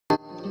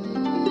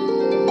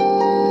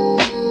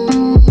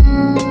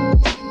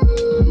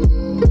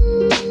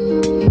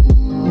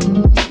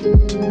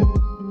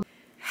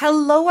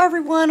Hello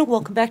everyone,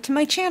 welcome back to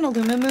my channel,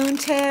 Luma Moon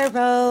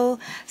Tarot.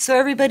 So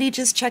everybody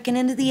just checking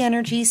into the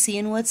energy,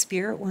 seeing what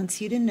Spirit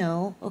wants you to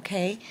know,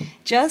 okay?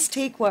 Just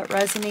take what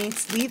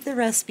resonates, leave the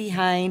rest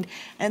behind,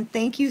 and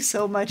thank you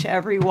so much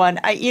everyone.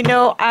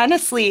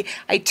 Honestly,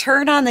 I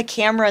turn on the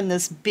camera and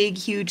this big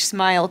huge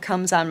smile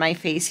comes on my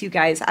face, you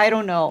guys. I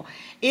don't know.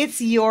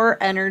 It's your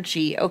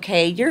energy,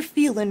 okay? You're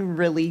feeling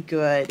really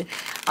good.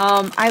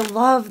 I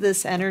love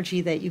this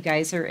energy that you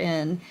guys are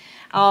in.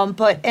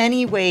 But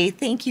anyway,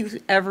 thank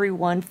you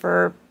everyone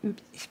for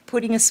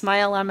putting a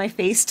smile on my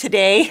face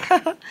today.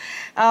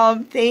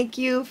 Thank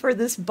you for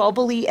this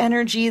bubbly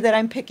energy that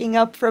I'm picking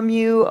up from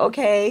you,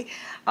 okay?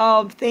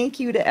 Thank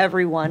you to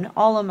everyone,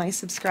 all of my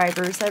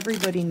subscribers,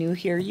 everybody new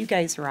here. You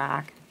guys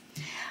rock.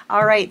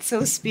 All right,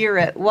 so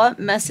Spirit, what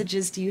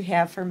messages do you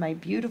have for my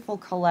beautiful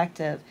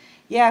collective?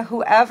 Yeah,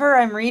 whoever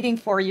I'm reading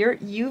for,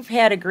 you've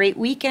had a great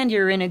weekend.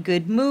 You're in a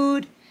good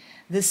mood.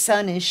 The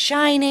sun is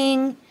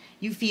shining.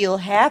 You feel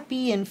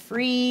happy and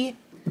free.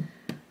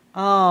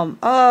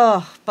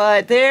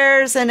 But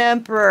there's an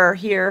emperor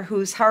here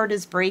whose heart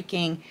is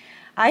breaking.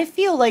 I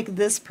feel like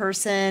this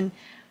person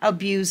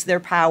abused their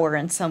power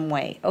in some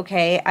way,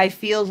 okay? I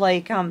feel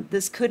like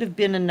this could have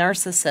been a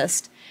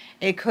narcissist.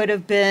 It could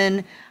have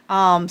been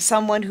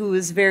someone who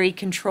is very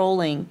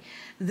controlling.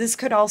 This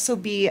could also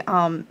be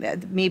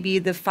maybe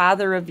the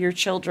father of your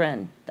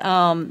children.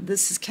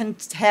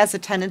 Has a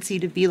tendency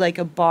to be like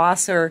a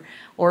boss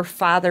or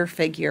father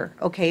figure,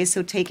 okay?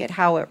 So take it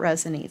how it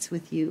resonates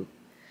with you.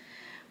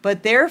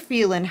 But they're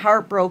feeling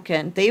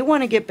heartbroken. They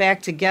want to get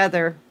back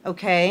together,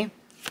 okay?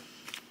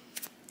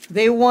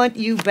 They want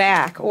you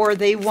back, or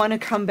they want to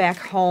come back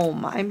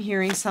home. I'm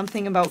hearing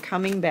something about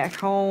coming back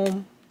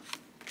home.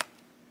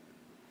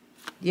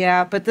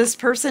 Yeah, but this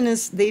person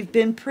they've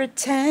been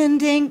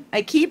pretending.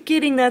 I keep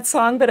getting that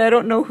song, but I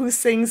don't know who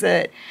sings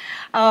it.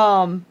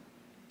 I'm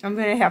going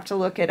to have to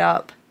look it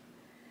up.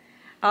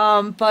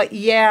 But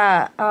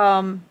yeah,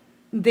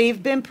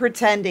 they've been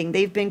pretending.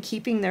 They've been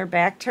keeping their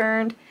back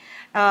turned.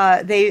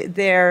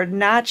 They're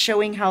not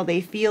showing how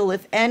they feel.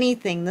 If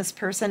anything, this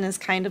person is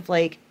kind of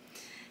like,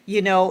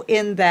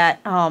 in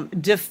that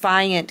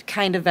defiant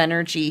kind of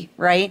energy,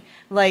 right?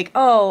 Like,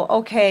 oh,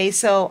 okay,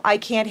 so I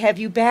can't have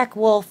you back.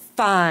 Well,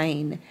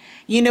 fine.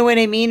 You know what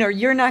I mean? Or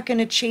you're not going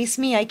to chase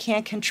me. I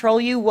can't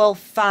control you. Well,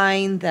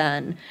 fine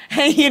then.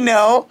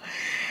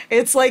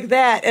 It's like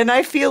that. And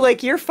I feel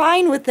like you're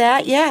fine with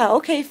that. Yeah,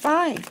 okay,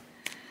 fine.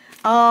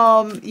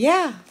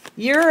 Yeah,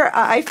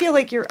 I feel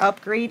like you're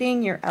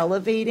upgrading, you're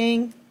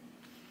elevating.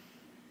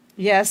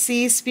 Yeah,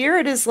 see,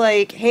 Spirit is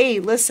like, hey,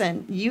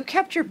 listen, you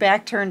kept your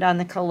back turned on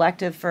the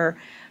collective for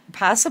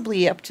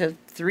possibly up to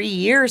 3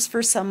 years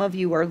for some of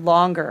you or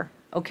longer,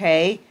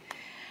 okay?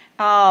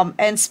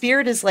 And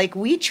Spirit is like,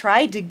 we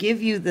tried to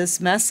give you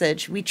this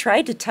message. We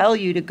tried to tell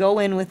you to go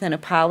in with an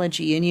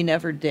apology, and you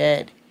never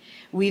did.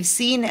 We've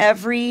seen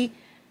every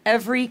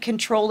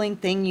controlling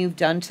thing you've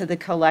done to the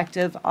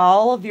collective,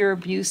 all of your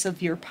abuse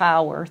of your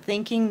power,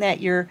 thinking that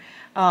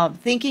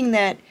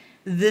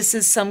this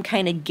is some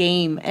kind of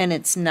game, and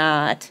it's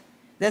not.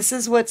 This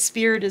is what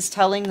Spirit is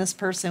telling this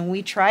person.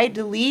 We tried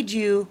to lead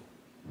you.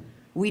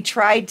 We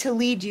tried to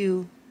lead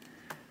you,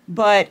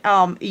 but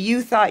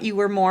you thought you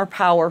were more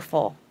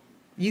powerful.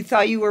 You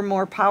thought you were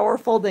more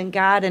powerful than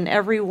God and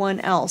everyone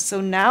else. So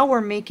now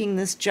we're making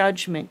this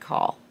judgment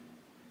call.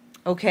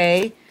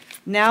 Okay?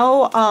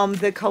 Now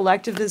the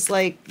collective is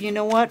like, you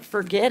know what?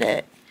 Forget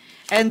it.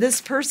 And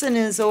this person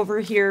is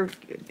over here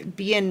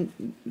being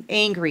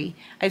angry.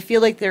 I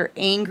feel like they're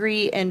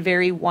angry and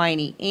very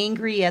whiny.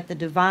 Angry at the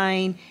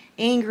divine,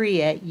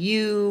 angry at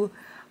you.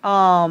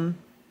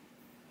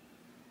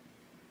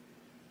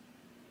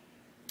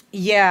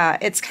 Yeah,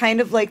 it's kind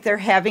of like they're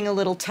having a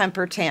little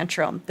temper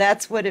tantrum.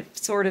 That's what it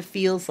sort of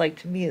feels like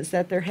to me, is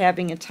that they're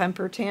having a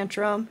temper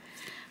tantrum.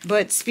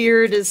 But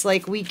Spirit is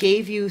like, we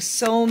gave you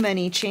so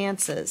many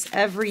chances.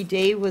 Every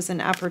day was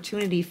an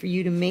opportunity for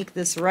you to make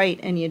this right,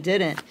 and you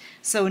didn't.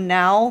 So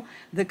now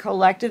the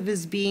collective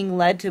is being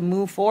led to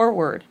move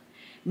forward.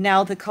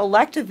 Now the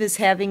collective is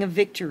having a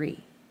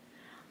victory.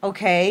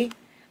 Okay?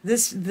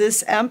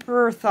 This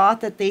emperor thought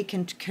that they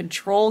can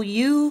control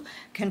you,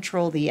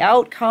 control the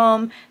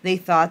outcome. They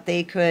thought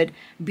they could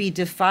be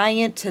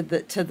defiant to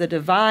the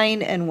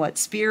divine and what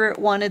Spirit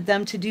wanted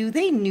them to do.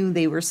 They knew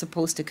they were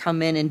supposed to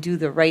come in and do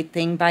the right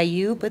thing by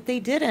you, but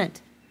they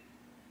didn't.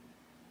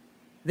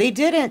 They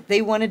didn't.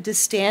 They wanted to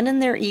stand in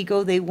their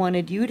ego. They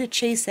wanted you to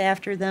chase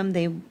after them.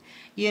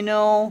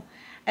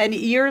 And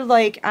you're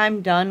like,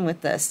 I'm done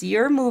with this.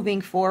 You're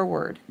moving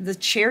forward. The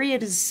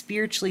Chariot is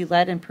spiritually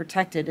led and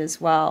protected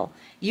as well.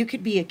 You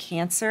could be a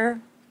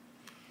Cancer,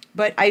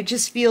 but I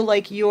just feel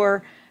like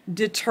you're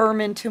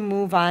determined to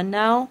move on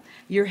now.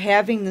 You're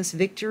having this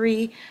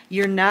victory.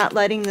 You're not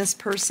letting this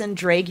person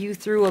drag you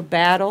through a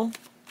battle,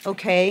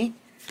 okay?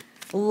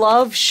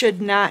 Love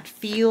should not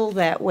feel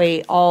that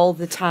way all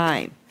the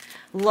time.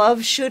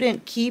 Love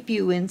shouldn't keep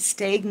you in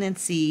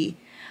stagnancy.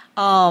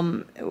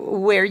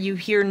 where you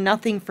hear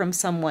nothing from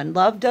someone.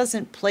 Love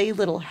doesn't play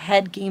little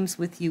head games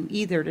with you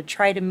either to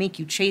try to make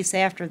you chase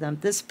after them.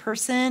 This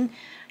person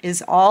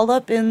is all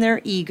up in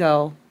their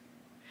ego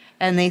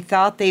and they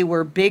thought they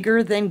were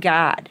bigger than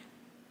God.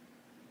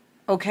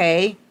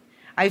 Okay?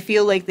 I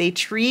feel like they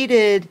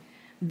treated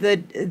the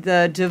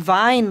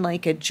divine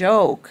like a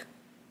joke.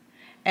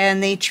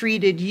 And they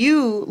treated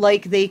you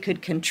like they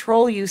could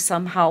control you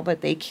somehow,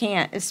 but they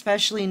can't,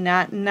 especially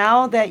not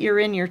now that you're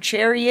in your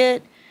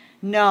chariot.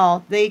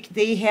 No,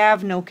 they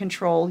have no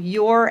control.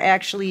 You're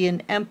actually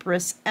an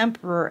empress,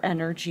 emperor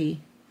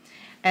energy.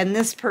 And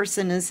this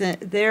person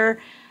isn't there.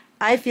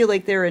 I feel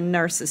like they're a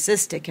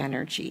narcissistic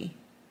energy.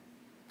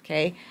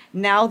 Okay?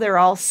 Now they're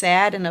all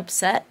sad and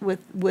upset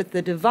with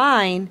the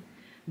divine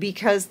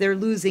because they're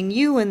losing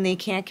you and they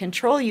can't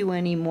control you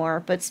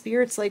anymore. But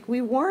Spirit's like, we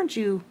warned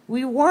you.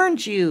 We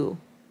warned you.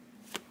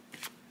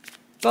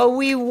 But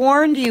we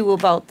warned you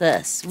about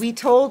this. We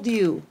told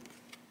you.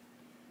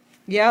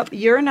 Yep,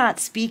 you're not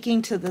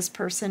speaking to this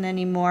person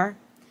anymore.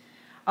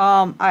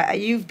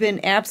 You've been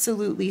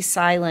absolutely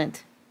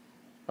silent.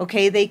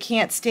 Okay, they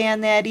can't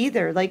stand that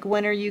either. Like,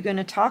 when are you going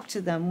to talk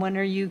to them? When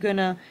are you going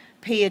to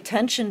pay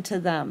attention to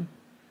them?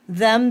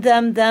 Them,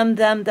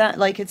 them.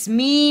 Like, it's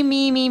me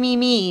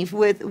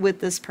with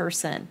this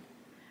person.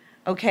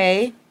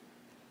 Okay?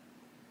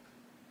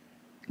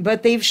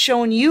 But they've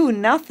shown you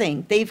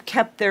nothing. They've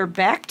kept their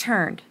back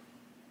turned.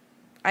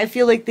 I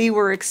feel like they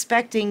were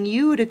expecting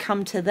you to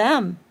come to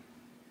them.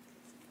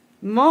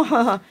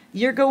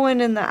 You're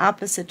going in the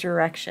opposite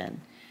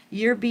direction.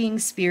 You're being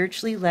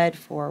spiritually led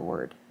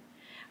forward.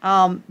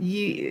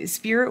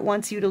 Spirit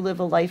wants you to live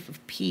a life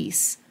of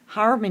peace,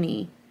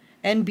 harmony,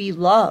 and be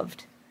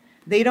loved.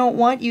 They don't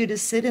want you to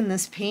sit in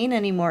this pain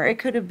anymore. It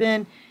could have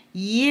been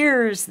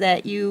years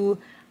that you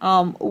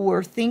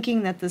were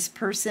thinking that this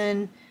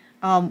person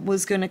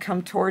was going to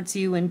come towards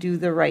you and do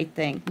the right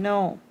thing.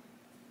 No.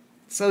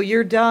 So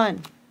you're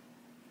done.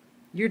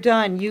 You're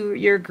done.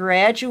 You're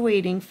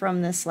graduating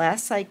from this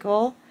last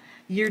cycle.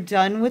 You're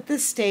done with the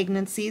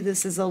stagnancy.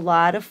 This is a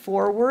lot of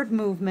forward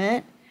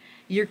movement.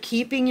 You're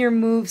keeping your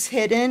moves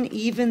hidden,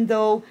 even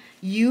though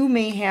you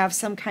may have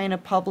some kind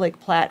of public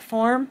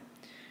platform.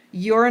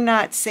 You're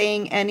not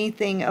saying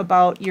anything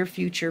about your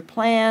future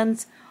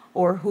plans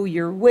or who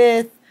you're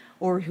with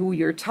or who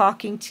you're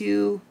talking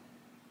to.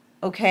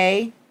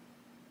 Okay?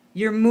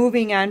 You're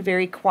moving on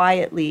very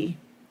quietly,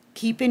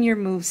 keeping your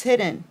moves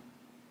hidden.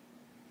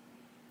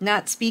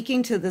 Not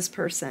speaking to this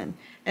person,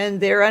 and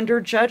they're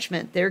under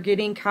judgment. They're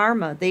getting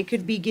karma. They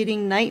could be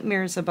getting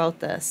nightmares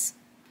about this.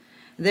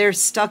 They're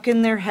stuck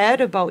in their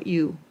head about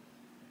you.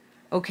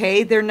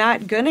 Okay, they're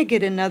not going to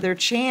get another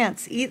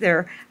chance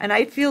either. And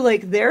I feel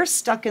like they're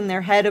stuck in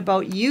their head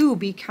about you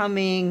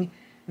becoming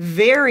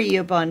very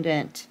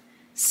abundant,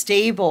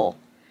 stable,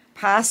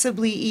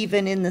 possibly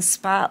even in the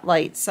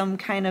spotlight, some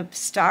kind of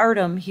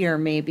stardom here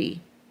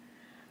maybe.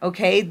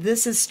 Okay,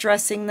 this is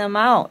stressing them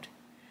out.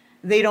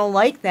 They don't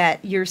like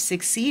that. You're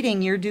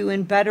succeeding. You're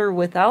doing better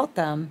without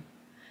them.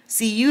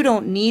 See, you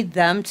don't need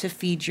them to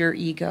feed your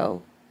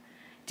ego.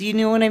 Do you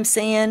know what I'm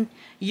saying?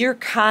 You're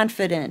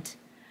confident.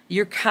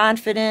 You're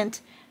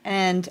confident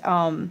and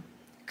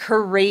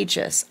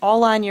courageous,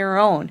 all on your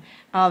own.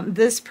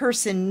 This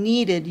person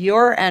needed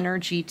your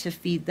energy to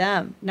feed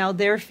them. Now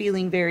they're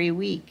feeling very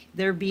weak.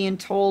 They're being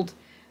told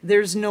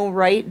there's no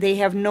right. They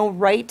have no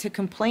right to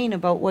complain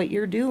about what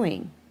you're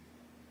doing.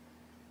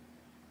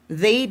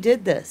 They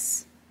did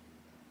this.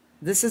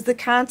 This is the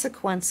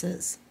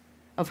consequences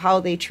of how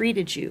they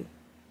treated you.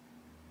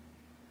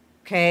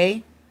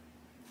 Okay?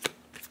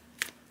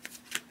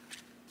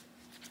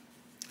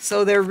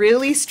 So they're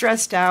really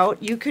stressed out.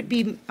 You could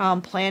be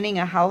planning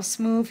a house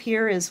move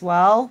here as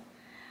well.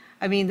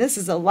 I mean, this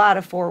is a lot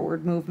of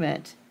forward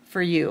movement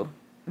for you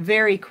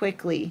very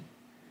quickly.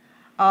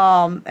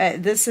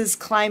 This is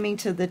climbing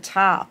to the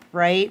top,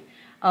 right,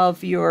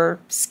 of your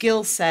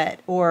skill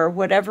set or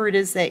whatever it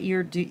is that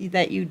you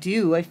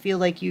do. I feel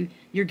like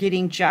you're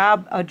getting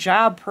a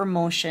job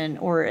promotion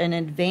or an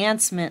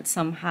advancement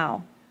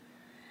somehow.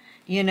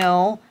 You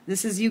know,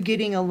 this is you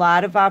getting a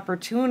lot of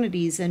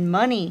opportunities and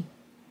money.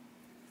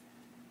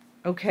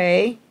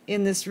 Okay,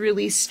 in this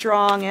really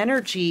strong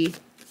energy.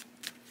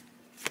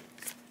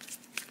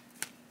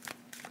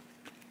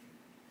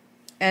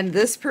 And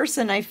this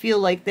person, I feel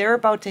like they're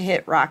about to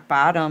hit rock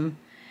bottom.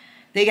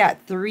 They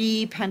got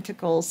 3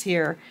 pentacles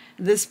here.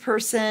 This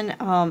person,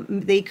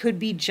 they could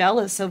be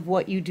jealous of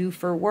what you do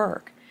for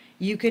work.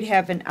 You could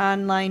have an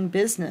online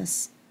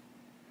business.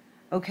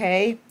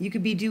 Okay, you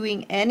could be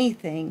doing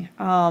anything.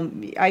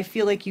 I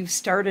feel like you've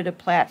started a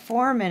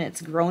platform and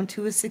it's grown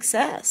to a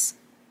success.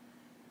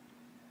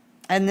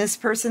 And this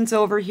person's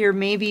over here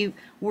maybe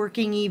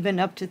working even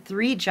up to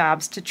 3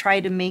 jobs to try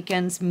to make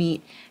ends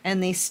meet,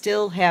 and they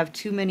still have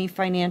too many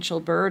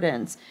financial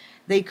burdens.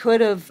 They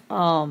could have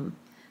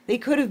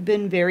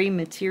been very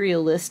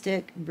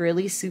materialistic,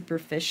 really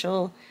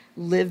superficial,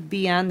 lived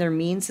beyond their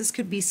means. This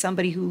could be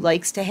somebody who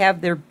likes to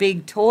have their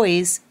big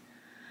toys,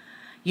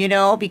 you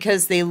know,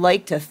 because they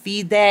like to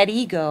feed that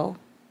ego,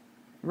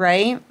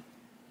 right?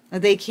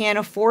 They can't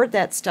afford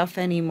that stuff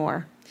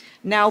anymore.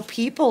 Now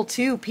people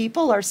too,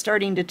 people are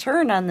starting to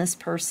turn on this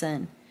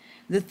person.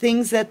 The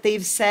things that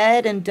they've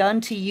said and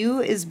done to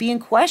you is being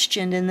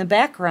questioned in the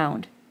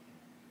background.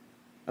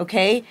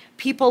 Okay?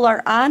 People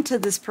are onto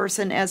this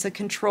person as a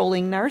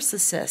controlling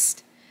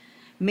narcissist.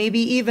 Maybe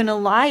even a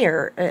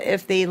liar.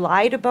 If they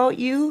lied about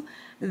you,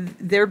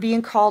 they're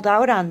being called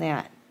out on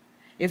that.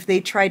 If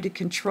they tried to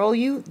control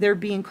you, they're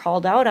being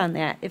called out on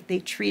that. If they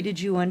treated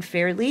you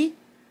unfairly,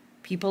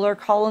 people are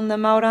calling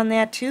them out on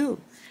that too.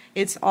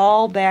 It's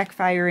all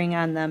backfiring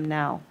on them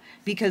now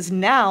because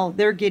now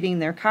they're getting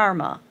their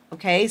karma.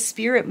 Okay?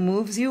 Spirit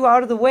moves you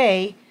out of the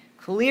way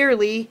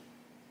clearly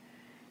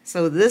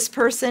so this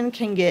person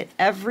can get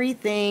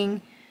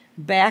everything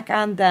back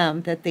on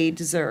them that they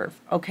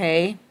deserve.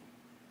 Okay?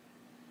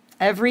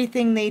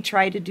 Everything they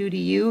try to do to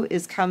you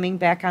is coming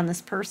back on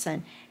this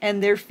person.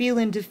 And they're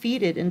feeling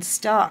defeated and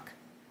stuck.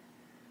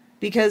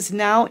 Because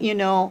now,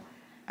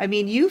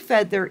 you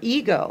fed their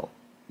ego.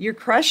 You're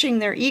crushing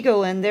their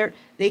ego, and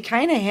they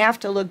kind of have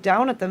to look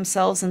down at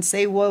themselves and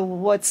say, well,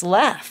 what's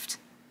left?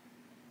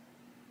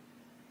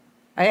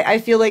 I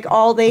feel like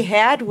all they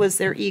had was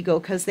their ego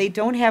because they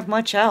don't have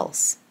much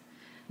else.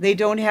 They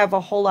don't have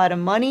a whole lot of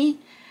money.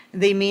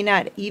 They may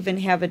not even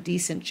have a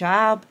decent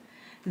job.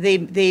 They're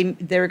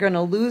going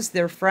to lose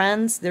their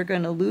friends. They're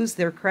going to lose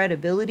their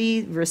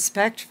credibility,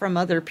 respect from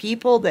other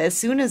people. As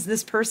soon as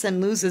this person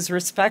loses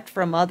respect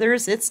from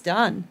others, it's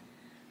done.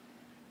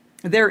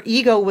 Their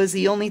ego was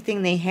the only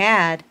thing they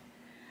had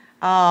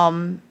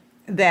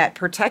that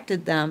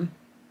protected them.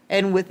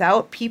 And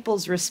without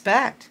people's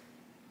respect,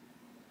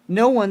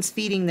 no one's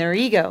feeding their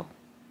ego.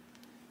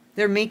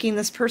 They're making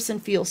this person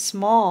feel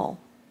small.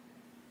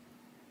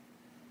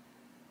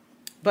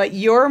 But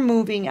you're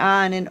moving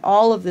on in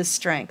all of this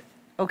strength.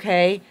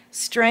 Okay,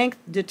 strength,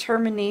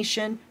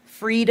 determination,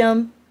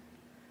 freedom,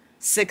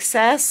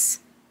 success.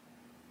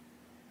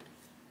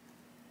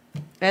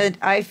 And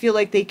I feel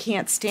like they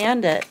can't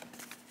stand it.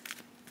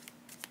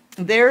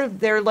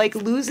 They're like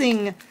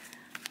losing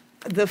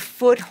the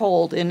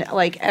foothold in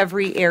like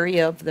every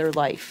area of their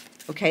life.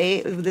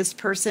 Okay, this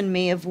person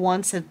may have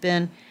once have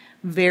been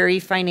very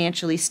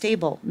financially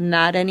stable,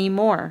 not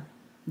anymore.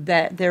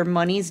 That their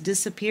money's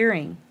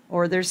disappearing,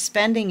 or they're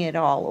spending it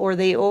all, or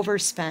they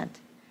overspent.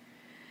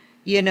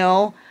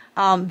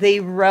 They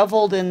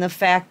reveled in the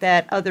fact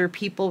that other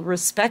people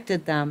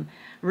respected them,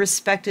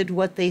 respected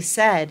what they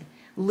said,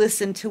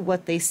 listened to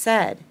what they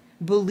said,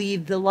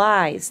 believed the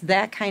lies,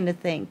 that kind of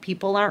thing.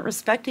 People aren't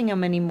respecting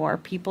them anymore.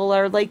 People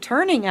are like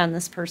turning on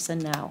this person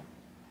now.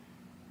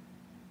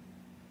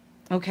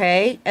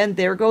 Okay? And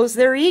there goes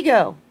their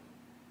ego.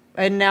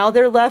 And now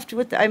they're left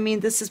with,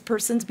 this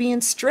person's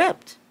being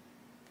stripped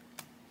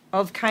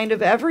of kind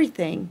of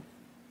everything.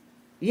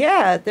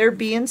 Yeah, they're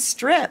being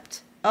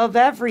stripped of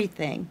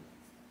everything.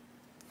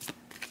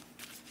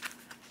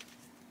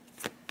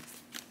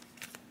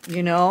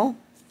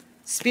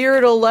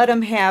 Spirit will let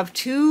them have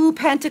 2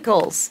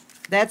 pentacles.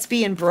 That's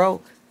being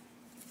broke.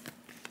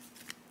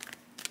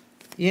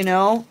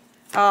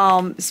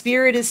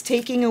 Spirit is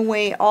taking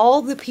away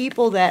all the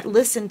people that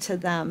listened to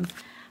them,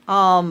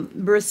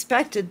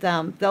 respected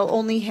them. They'll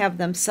only have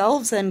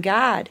themselves and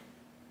God.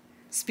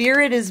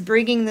 Spirit is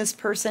bringing this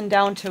person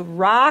down to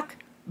rock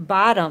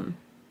bottom,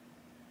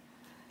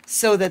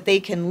 so that they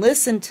can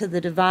listen to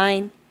the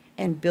divine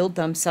and build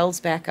themselves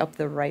back up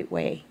the right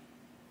way.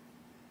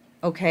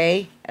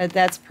 Okay?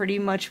 That's pretty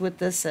much what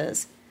this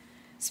is.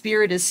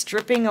 Spirit is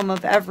stripping them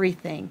of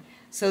everything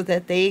so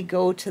that they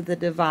go to the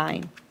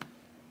divine.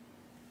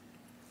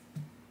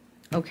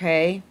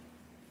 Okay?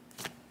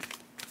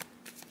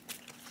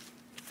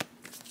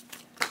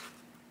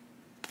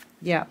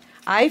 Yeah.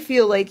 I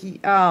feel like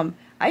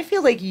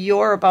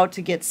you're about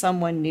to get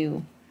someone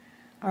new.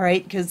 All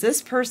right, because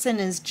this person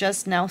is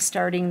just now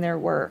starting their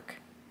work.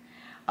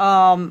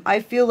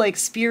 I feel like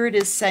Spirit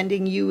is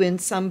sending you in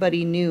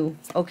somebody new,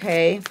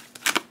 okay?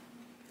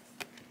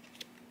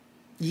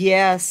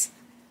 Yes,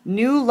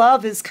 new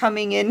love is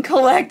coming in,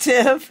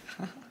 collective.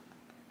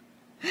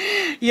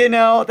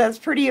 That's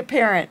pretty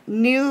apparent.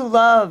 New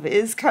love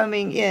is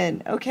coming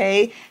in,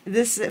 okay?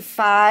 This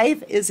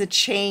 5 is a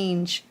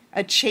change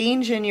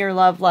in your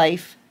love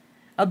life.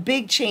 A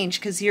big change,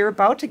 because you're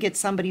about to get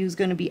somebody who's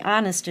going to be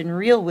honest and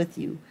real with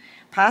you,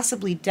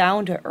 possibly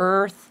down to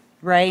earth,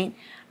 right?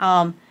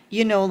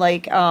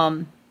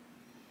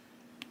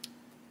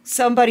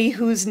 Somebody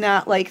who's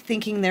not like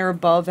thinking they're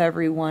above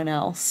everyone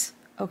else,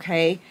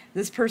 okay?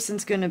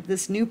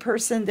 This new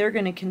person, they're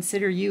going to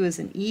consider you as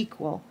an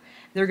equal.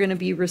 They're going to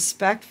be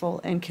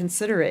respectful and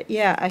considerate.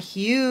 Yeah, a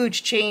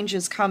huge change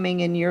is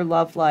coming in your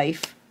love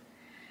life,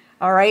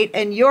 all right?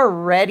 And you're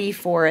ready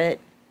for it,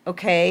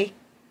 okay?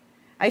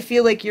 I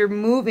feel like you're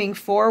moving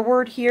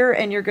forward here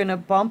and you're going to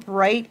bump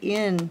right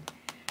in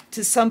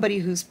to somebody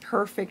who's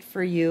perfect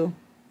for you.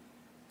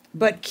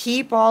 But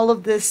keep all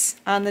of this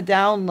on the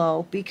down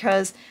low,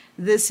 because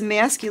this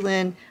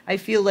masculine, I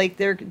feel like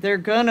they're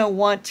going to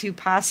want to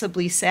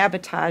possibly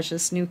sabotage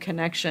this new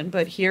connection.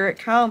 But here it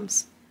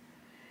comes.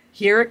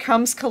 Here it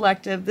comes,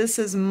 collective. This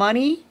is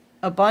money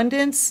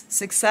abundance,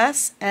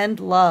 success, and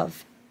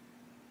love.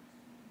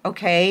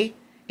 Okay?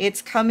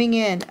 It's coming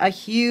in. A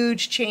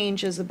huge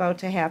change is about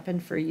to happen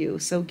for you,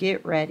 so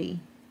get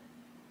ready.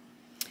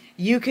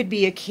 You could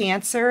be a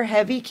Cancer,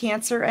 heavy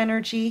Cancer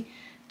energy,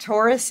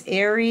 Taurus,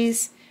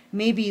 Aries,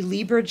 maybe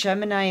Libra,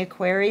 Gemini,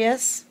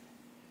 Aquarius,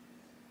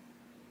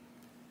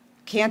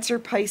 Cancer,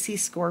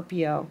 Pisces,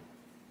 Scorpio.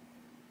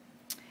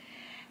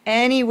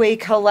 Anyway,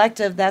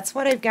 collective, that's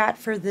what I've got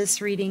for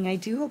this reading. I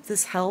do hope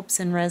this helps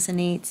and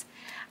resonates.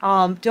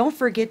 Don't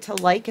forget to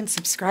like and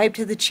subscribe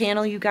to the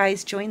channel, you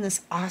guys. Join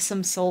this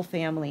awesome soul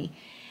family.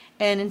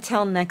 And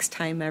until next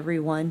time,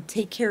 everyone,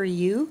 take care of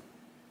you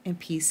and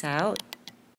peace out.